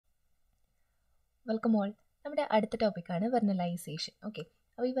Welcome all. നമ്മുടെ അടുത്ത ടോപ്പിക്കാണ് വെർണലൈസേഷൻ. ഓക്കെ,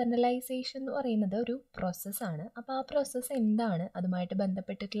 അപ്പോൾ ഈ വെർണലൈസേഷൻ എന്ന് പറയുന്നത് ഒരു പ്രോസസ്സാണ്. അപ്പോൾ ആ പ്രോസസ്സ് എന്താണ്, അതുമായിട്ട്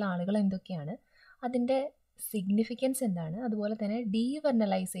ബന്ധപ്പെട്ടിട്ടുള്ള ആളുകൾ എന്തൊക്കെയാണ്, അതിൻ്റെ സിഗ്നിഫിക്കൻസ് എന്താണ്, അതുപോലെ തന്നെ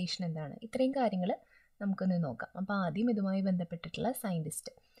ഡീവെർണലൈസേഷൻ എന്താണ്, ഇത്രയും കാര്യങ്ങൾ നമുക്കൊന്ന് നോക്കാം. അപ്പോൾ ആദ്യം ഇതുമായി ബന്ധപ്പെട്ടിട്ടുള്ള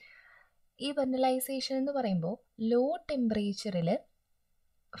സയൻറ്റിസ്റ്റ്. ഈ വെർണലൈസേഷൻ എന്ന് പറയുമ്പോൾ ലോ ടെമ്പറേച്ചറിൽ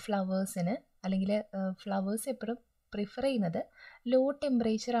ഫ്ലവേഴ്സിന് അല്ലെങ്കിൽ ഫ്ലവേഴ്സ് എപ്പോഴും പ്രിഫർ ചെയ്യുന്നത് ലോ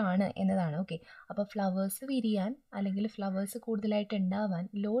ടെമ്പറേച്ചർ ആണ് എന്നതാണ്. ഓക്കെ, അപ്പോൾ ഫ്ലവേഴ്സ് വിരിയാൻ അല്ലെങ്കിൽ ഫ്ലവേഴ്സ് കൂടുതലായിട്ട് ഉണ്ടാവാൻ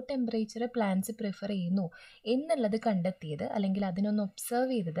ലോ ടെമ്പറേച്ചർ പ്ലാന്റ്സ് പ്രിഫർ ചെയ്യുന്നു എന്നുള്ളത് കണ്ടെത്തിയത് അല്ലെങ്കിൽ അതിനൊന്ന് ഒബ്സർവ്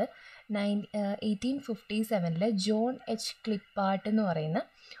ചെയ്തത് 1857 ജോൺ എച്ച് ക്ലിപ്പാർട്ട് എന്ന് പറയുന്ന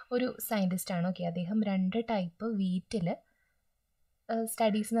ഒരു സയൻറ്റിസ്റ്റാണ്. ഓക്കെ, അദ്ദേഹം 2 ടൈപ്പ് വീറ്റിൽ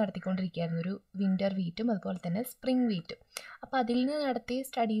സ്റ്റഡീസ് നടത്തിക്കൊണ്ടിരിക്കുകയായിരുന്നു, ഒരു വിൻ്റർ വീറ്റും അതുപോലെ തന്നെ സ്പ്രിംഗ് വീറ്റും. അപ്പോൾ അതിൽ നിന്ന് നടത്തിയ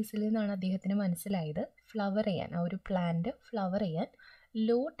സ്റ്റഡീസിൽ നിന്നാണ് അദ്ദേഹത്തിന് മനസ്സിലായത് ഫ്ലവർ ചെയ്യാൻ, ആ ഒരു പ്ലാന്റ് ഫ്ലവർ ചെയ്യാൻ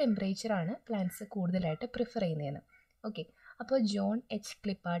ലോ ടെമ്പറേച്ചറാണ് പ്ലാന്റ്സ് കൂടുതലായിട്ട് പ്രിഫർ ചെയ്യുന്നതെന്ന്. ഓക്കെ, അപ്പോൾ ജോൺ എച്ച്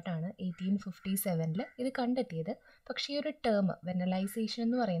ക്ലിപ്പാർട്ടാണ് 1857 ഇത് കണ്ടെത്തിയത്. പക്ഷേ ഈ ഒരു ടേം വെർണലൈസേഷൻ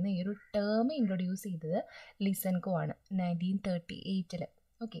എന്ന് പറയുന്ന ഈ ഒരു ടേം ഇൻട്രൊഡ്യൂസ് ചെയ്തത് ലിസൻകോ ആണ് 1938.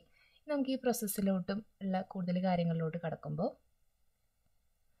 ഓക്കെ, നമുക്ക് ഈ പ്രോസസ്സിലോട്ടും ഉള്ള കൂടുതൽ കാര്യങ്ങളിലോട്ട് കടക്കുമ്പോൾ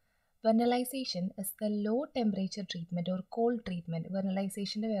വെർണലൈസേഷൻ is the low temperature treatment or called treatment.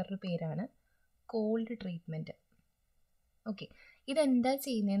 വെർണലൈസേഷൻ്റെ വേറൊരു പേരാണ് കോൾഡ് ട്രീറ്റ്മെൻറ്റ്. ഓക്കെ, ഇതെന്താ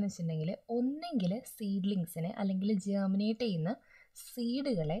ചെയ്യുന്നതെന്ന് വെച്ചിട്ടുണ്ടെങ്കിൽ ഒന്നെങ്കിൽ സീഡ്ലിങ്സിനെ അല്ലെങ്കിൽ ജെർമിനേറ്റ് ചെയ്യുന്ന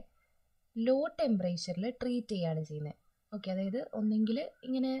സീഡുകളെ ലോ ടെമ്പറേച്ചറിൽ ട്രീറ്റ് ചെയ്യുകയാണ് ചെയ്യുന്നത്. ഓക്കെ, അതായത് ഒന്നെങ്കിൽ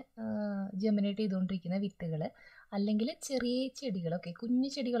ഇങ്ങനെ ജെർമിനേറ്റ് ചെയ്തുകൊണ്ടിരിക്കുന്ന വിത്തുകൾ അല്ലെങ്കിൽ ചെറിയ ചെടികൾ, ഓക്കെ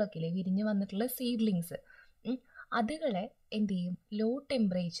കുഞ്ഞു ചെടികളൊക്കെ ഇല്ലേ വിരിഞ്ഞ് വന്നിട്ടുള്ള സീഡ്ലിങ്സ്, അതുകളെ എന്ത് ചെയ്യും, ലോ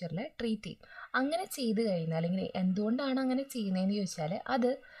ടെമ്പറേച്ചറിൽ ട്രീറ്റ് ചെയ്യും. അങ്ങനെ ചെയ്ത് കഴിഞ്ഞാൽ അല്ലെങ്കിൽ എന്തുകൊണ്ടാണ് അങ്ങനെ ചെയ്യുന്നതെന്ന് ചോദിച്ചാൽ അത്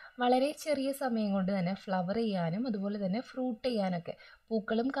വളരെ ചെറിയ സമയം കൊണ്ട് തന്നെ ഫ്ലവർ ചെയ്യാനും അതുപോലെ തന്നെ ഫ്രൂട്ട് ചെയ്യാനൊക്കെ,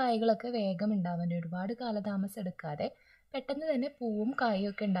 പൂക്കളും കായ്കളൊക്കെ വേഗം ഉണ്ടാവാൻ, ഒരുപാട് കാലതാമസം എടുക്കാതെ പെട്ടെന്ന് തന്നെ പൂവും കായും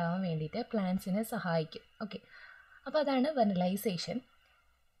ഒക്കെ ഉണ്ടാവാൻ വേണ്ടിയിട്ട് പ്ലാന്റ്സിനെ സഹായിക്കും. ഓക്കെ, അപ്പോൾ അതാണ് വെർണലൈസേഷൻ.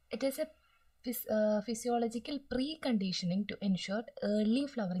 It is A physiological pre conditioning to ensure early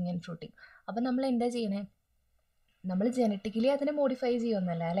flowering and fruiting. അപ്പോൾ നമ്മൾ എന്താ ചെയ്യണേ, നമ്മൾ ജനറ്റിക്കലി അതിനെ മോഡിഫൈ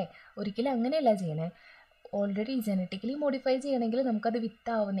ചെയ്യുമെന്നല്ല അല്ലേ, ഒരിക്കലും അങ്ങനെയല്ല ചെയ്യണേ. ഓൾറെഡി ജനറ്റിക്കലി മോഡിഫൈ ചെയ്യണമെങ്കിൽ നമുക്കത്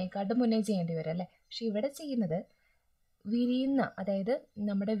വിത്താവുന്നേക്കാട്ടും മുന്നേ ചെയ്യേണ്ടി വരും അല്ലേ. പക്ഷെ ഇവിടെ ചെയ്യുന്നത് വിരിയുന്ന, അതായത്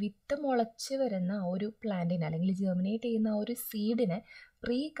നമ്മുടെ വിത്ത് മുളച്ച് വരുന്ന ആ ഒരു പ്ലാന്റിനെ അല്ലെങ്കിൽ ജെർമിനേറ്റ് ചെയ്യുന്ന ആ ഒരു സീഡിനെ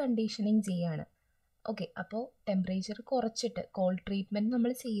പ്രീ കണ്ടീഷനിങ് ചെയ്യാണ്. ഓക്കെ, അപ്പോൾ ടെമ്പറേച്ചർ കുറച്ചിട്ട് കോൾഡ് ട്രീറ്റ്മെൻറ്റ്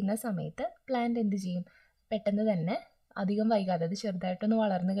നമ്മൾ ചെയ്യുന്ന സമയത്ത് പ്ലാന്റ് എന്ത് ചെയ്യും, പെട്ടെന്ന് തന്നെ അധികം വൈകാതെ അത് ചെറുതായിട്ടൊന്ന്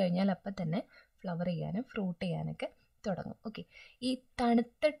വളർന്നു കഴിഞ്ഞാൽ അപ്പം തന്നെ ഫ്ലവർ ചെയ്യാനും ഫ്രൂട്ട് ചെയ്യാനൊക്കെ തുടങ്ങും. ഓക്കെ, ഈ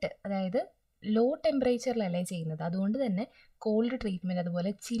തണുത്തിട്ട് അതായത് ലോ ടെമ്പറേച്ചറിലല്ലേ ചെയ്യുന്നത്, അതുകൊണ്ട് തന്നെ കോൾഡ് ട്രീറ്റ്മെൻറ്റ്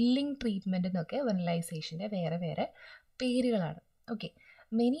അതുപോലെ ചില്ലിങ് ട്രീറ്റ്മെൻറ്റ് എന്നൊക്കെ വെർണലൈസേഷൻ്റെ വേറെ വേറെ പേരുകളാണ്. Okay,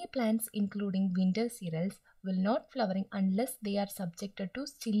 many plants including winter serials will not flowering unless they are subjected to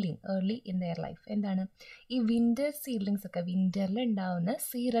chilling early in their life. എന്താണ് ഈ വിൻ്റർ സീഡ്ലിങ്സ് ഒക്കെ, വിൻ്ററിൽ ഉണ്ടാവുന്ന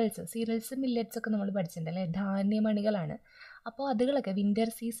സീരിയൽസ് മില്ലറ്റ്സ് ഒക്കെ നമ്മൾ പഠിച്ചിട്ടുണ്ടല്ലേ, ധാന്യമണികളാണ്. അപ്പോൾ അതുകളൊക്കെ വിൻ്റർ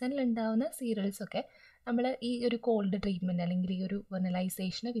സീസണിൽ ഉണ്ടാവുന്ന സീരിയൽസൊക്കെ നമ്മൾ ഈ ഒരു കോൾഡ് ട്രീറ്റ്മെൻറ്റ് അല്ലെങ്കിൽ ഈ ഒരു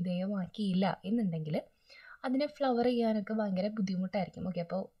വെർണലൈസേഷന് വിധേയമാക്കിയില്ല എന്നുണ്ടെങ്കിൽ അതിനെ ഫ്ലവർ ചെയ്യാനൊക്കെ ഭയങ്കര ബുദ്ധിമുട്ടായിരിക്കും. ഓക്കെ,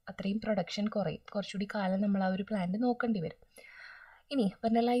 അപ്പോൾ അത്രയും പ്രൊഡക്ഷൻ കുറയും, കുറച്ചുകൂടി കാലം നമ്മൾ ആ ഒരു പ്ലാന്റ് നോക്കേണ്ടി വരും. ഇനി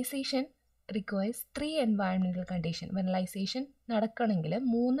വെർണലൈസേഷൻ റിക്വയർസ് 3 എൻവയൺമെൻറ്റൽ കണ്ടീഷൻ. വെർണലൈസേഷൻ നടക്കണമെങ്കിൽ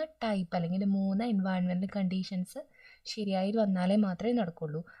 3 ടൈപ്പ് അല്ലെങ്കിൽ 3 എൻവയൺമെൻറ്റൽ കണ്ടീഷൻസ് ശരിയായി വന്നാലേ മാത്രമേ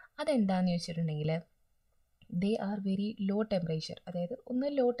നടക്കുള്ളൂ. അതെന്താണെന്ന് ചോദിച്ചിട്ടുണ്ടെങ്കിൽ they are very low temperature, അതായത് ഒന്ന്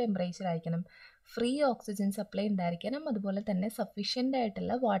ലോ ടെമ്പറേച്ചർ ആയിരിക്കണം, ഫ്രീ ഓക്സിജൻ സപ്ലൈ ഉണ്ടായിരിക്കണം, അതുപോലെ തന്നെ സഫീഷ്യൻ്റ്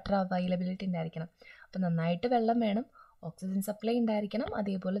ആയിട്ടുള്ള വാട്ടർ അവൈലബിലിറ്റി ഉണ്ടായിരിക്കണം. അപ്പോൾ നന്നായിട്ട് വെള്ളം വേണം, ഓക്സിജൻ സപ്ലൈ ഉണ്ടായിരിക്കണം,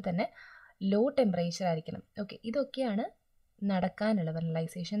 അതേപോലെ തന്നെ ലോ ടെമ്പറേച്ചർ ആയിരിക്കണം. ഓക്കെ, ഇതൊക്കെയാണ് നടക്കാനുള്ള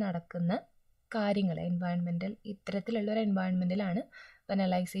വെർണലൈസേഷൻ നടക്കുന്ന കാര്യങ്ങൾ. എൻവയൺമെൻറ്റൽ ഇത്തരത്തിലുള്ള ഒരു എൻവയൺമെൻറ്റിലാണ്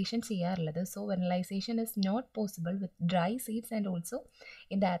വെർണലൈസേഷൻ ചെയ്യാറുള്ളത്. So വെർണലൈസേഷൻ is not possible with dry seeds and also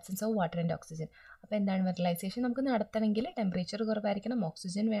in the absence of water and oxygen. അപ്പോൾ എന്താണ് വെർണലൈസേഷൻ നമുക്ക് നടത്തണമെങ്കിൽ ടെമ്പറേച്ചർ കുറവായിരിക്കണം,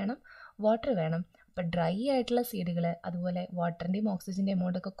 ഓക്സിജൻ വേണം, വാട്ടർ വേണം. അപ്പോൾ ഡ്രൈ ആയിട്ടുള്ള സീഡുകൾ അതുപോലെ വാട്ടറിൻ്റെയും ഓക്സിജൻ്റെ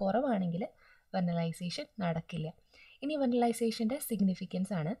എമൗണ്ട് ഒക്കെ കുറവാണെങ്കിൽ വെർണലൈസേഷൻ നടക്കില്ല. ഇനി വെർണലൈസേഷൻ്റെ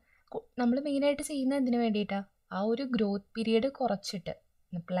സിഗ്നിഫിക്കൻസ് ആണ് നമ്മൾ മെയിനായിട്ട് ചെയ്യുന്നത് എന്തിനു വേണ്ടിയിട്ടാണ്, ആ ഒരു ഗ്രോത്ത് പീരീഡ് കുറച്ചിട്ട്,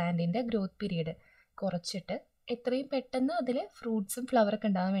 പ്ലാന്റിൻ്റെ ഗ്രോത്ത് പീരീഡ് കുറച്ചിട്ട് എത്രയും പെട്ടെന്ന് അതിൽ ഫ്രൂട്ട്സും ഫ്ലവറൊക്കെ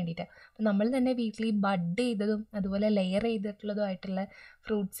ഉണ്ടാകാൻ വേണ്ടിയിട്ട്. അപ്പം നമ്മൾ തന്നെ വീട്ടിൽ ബഡ് ചെയ്തതും അതുപോലെ ലെയർ ചെയ്തിട്ടുള്ളതുമായിട്ടുള്ള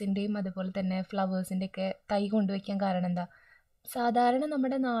ഫ്രൂട്ട്സിൻ്റെയും അതുപോലെ തന്നെ ഫ്ലവേഴ്സിൻ്റെ ഒക്കെ തൈ കൊണ്ടുവയ്ക്കാൻ കാരണം എന്താ, സാധാരണ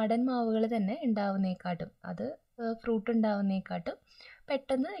നമ്മുടെ നാടൻ മാവുകൾ തന്നെ ഉണ്ടാവുന്നേക്കാട്ടും, അത് ഫ്രൂട്ട് ഉണ്ടാവുന്നേക്കാട്ടും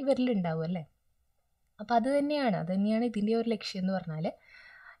പെട്ടെന്ന് ഇവരിൽ ഉണ്ടാവും അല്ലേ. അപ്പോൾ അത് തന്നെയാണ് ഇതിൻ്റെ ഒരു ലക്ഷ്യം എന്ന് പറഞ്ഞാൽ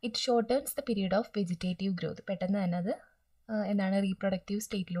it ഷോർട്ടേൺസ് the period of vegetative growth. പെട്ടെന്ന് തന്നെ അത് എന്താണ് റീപ്രൊഡക്റ്റീവ്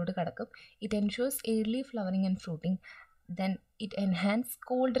സ്റ്റേറ്റിലോട്ട് കടക്കും. It ensures early flowering and fruiting. Then it enhance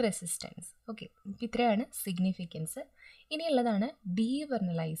called resistance. Okay, ഇത്രയാണ് സിഗ്നിഫിക്കൻസ്. ഇനിയുള്ളതാണ്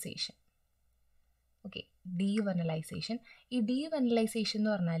ഡീവെർണലൈസേഷൻ. ഓക്കെ, ഡീവെർണലൈസേഷൻ. ഈ ഡീവെർണലൈസേഷൻ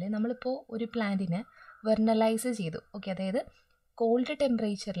എന്ന് പറഞ്ഞാൽ നമ്മളിപ്പോൾ ഒരു പ്ലാന്റിനെ വെർണലൈസ് ചെയ്തു. ഓക്കെ, അതായത് കോൾഡ്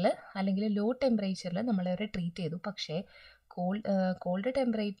ടെമ്പറേച്ചറിൽ അല്ലെങ്കിൽ ലോ ടെമ്പറേച്ചറിൽ നമ്മളവരെ ട്രീറ്റ് ചെയ്തു. പക്ഷേ കോൾഡ്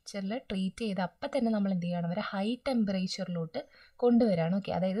ടെമ്പറേച്ചറിൽ ട്രീറ്റ് ചെയ്ത് അപ്പം തന്നെ നമ്മൾ എന്ത് ചെയ്യണം, അവരെ ഹൈ ടെമ്പറേച്ചറിലോട്ട് കൊണ്ടുവരാണ്.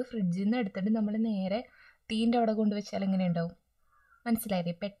 ഓക്കെ, അതായത് ഫ്രിഡ്ജിൽ നിന്ന് എടുത്തിട്ട് നമ്മൾ നേരെ തീൻ്റെ അവിടെ കൊണ്ടുവച്ചാൽ എങ്ങനെ ഉണ്ടാവും,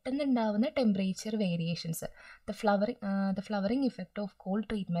 മനസ്സിലായില്ലേ? പെട്ടെന്ന് ഉണ്ടാവുന്ന temperature variations. The flowering effect of called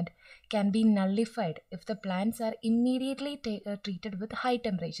treatment can be nullified if the plants R immediately treated with high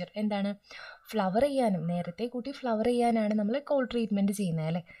temperature. എന്താണ്, ഫ്ലവർ ചെയ്യാനും നേരത്തെ കൂട്ടി ഫ്ലവർ ചെയ്യാനാണ് നമ്മൾ കോൾഡ് ട്രീറ്റ്മെൻറ്റ് ചെയ്യുന്നത്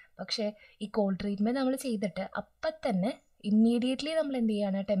അല്ലേ. പക്ഷേ ഈ കോൾഡ് ട്രീറ്റ്മെൻറ്റ് നമ്മൾ ചെയ്തിട്ട് അപ്പം തന്നെ ഇമ്മീഡിയറ്റ്ലി നമ്മൾ എന്ത്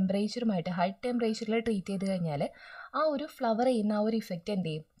ചെയ്യുകയാണ്, ടെമ്പറേച്ചറുമായിട്ട് ഹൈ ടെമ്പറേച്ചറിൽ ട്രീറ്റ് ചെയ്ത് കഴിഞ്ഞാൽ ആ ഒരു ഫ്ലവർ ചെയ്യുന്ന ആ ഒരു ഇഫക്റ്റ് എന്ത്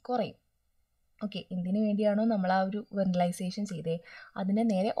ചെയ്യും, കുറയും. ഓക്കെ, എന്തിനു വേണ്ടിയാണോ നമ്മൾ ആ ഒരു വെർണലൈസേഷൻ ചെയ്തേ അതിന്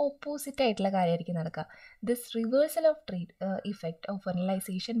നേരെ ഓപ്പോസിറ്റ് ആയിട്ടുള്ള കാര്യമായിരിക്കും നടക്കുക. This reversal of effect of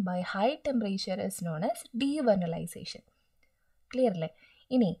വെർണലൈസേഷൻ by high temperature is known as ഡീവെർണലൈസേഷൻ. Clear അല്ലേ?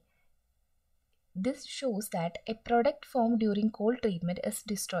 ഇനി this shows that A product form during called treatment is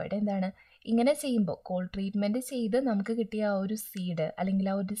destroyed. എന്താണ്, ഇങ്ങനെ ചെയ്യുമ്പോൾ കോൾഡ് ട്രീറ്റ്മെൻറ്റ് ചെയ്ത് നമുക്ക് കിട്ടിയ ആ ഒരു സീഡ് അല്ലെങ്കിൽ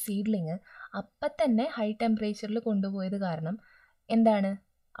ആ ഒരു സീഡ്ലിങ് അപ്പം തന്നെ ഹൈ ടെമ്പറേച്ചറിൽ കൊണ്ടുപോയത് കാരണം എന്താണ്,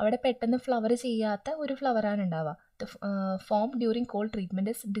 അവിടെ പെട്ടെന്ന് ഫ്ലവർ ചെയ്യാത്ത ഒരു ഫ്ലവറാണ് ഉണ്ടാവുക. The form during called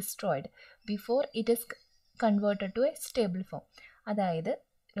treatment is destroyed before it is converted to A stable form. അതായത്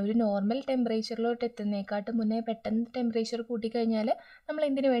ഒരു നോർമൽ ടെമ്പറേച്ചറിലോട്ട് എത്തുന്നതിനെക്കാട്ടും മുന്നേ പെട്ടെന്ന് ടെമ്പറേച്ചർ കൂട്ടിക്കഴിഞ്ഞാൽ നമ്മൾ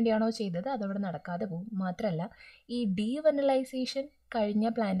എന്തിനു വേണ്ടിയാണോ ചെയ്തത് അതവിടെ നടക്കാതെ പോകും. മാത്രമല്ല ഈ ഡീവെർണലൈസേഷൻ കഴിഞ്ഞ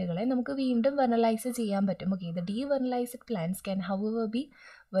പ്ലാന്റുകളെ നമുക്ക് വീണ്ടും വെർണലൈസ് ചെയ്യാൻ പറ്റും. Okay, the ഡീവെർണലൈസ്ഡ് plants can however B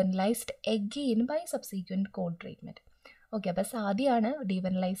വെർണലൈസ്ഡ് again by subsequent called treatment. Okay, അപ്പോൾ സാധ്യമാണ്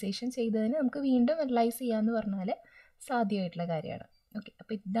ഡീവെർണലൈസേഷൻ ചെയ്തതിന് നമുക്ക് വീണ്ടും വെർണലൈസ് ചെയ്യാമെന്ന് പറഞ്ഞാൽ സാധ്യമായിട്ടുള്ള കാര്യമാണ്. ഓക്കെ,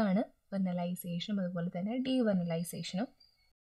 അപ്പോൾ ഇതാണ് വെർണലൈസേഷനും അതുപോലെ തന്നെ ഡീവെർണലൈസേഷനും